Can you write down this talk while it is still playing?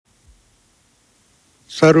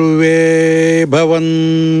सर्वे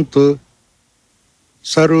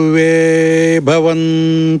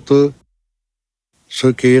भवन्तु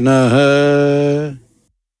सुखिनः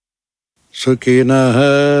सुखिनः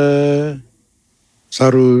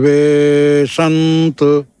सर्वे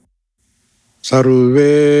सन्तु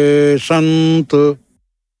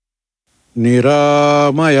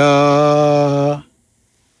निरामयाः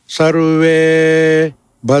सर्वे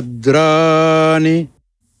भद्राणि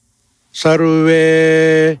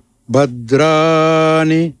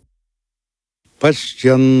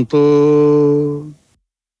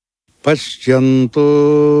पश्यन्तु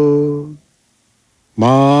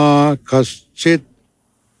मा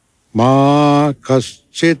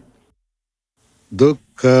कश्चित्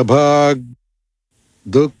दुःखभाग्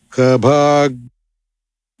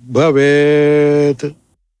भवेत्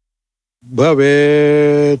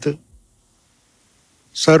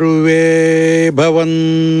सर्वे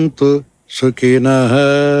भवन्तु सुखिनः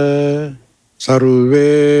सर्वे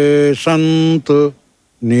सन्तु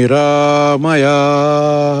निरामयाः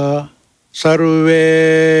सर्वे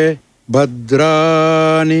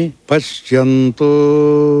भद्राणि पश्यन्तु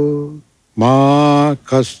मा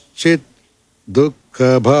कश्चित्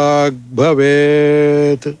दुःखभाग्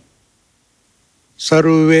भवेत्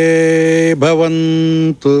सर्वे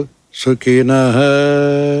भवन्तु सुखिनः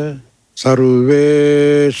सर्वे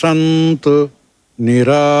सन्तु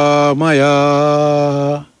निरामयाः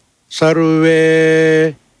सर्वे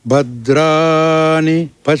भद्राणि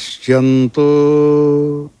पश्यन्तु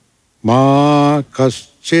मा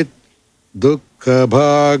कश्चित्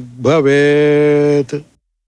दुःखभाग् भवेत्।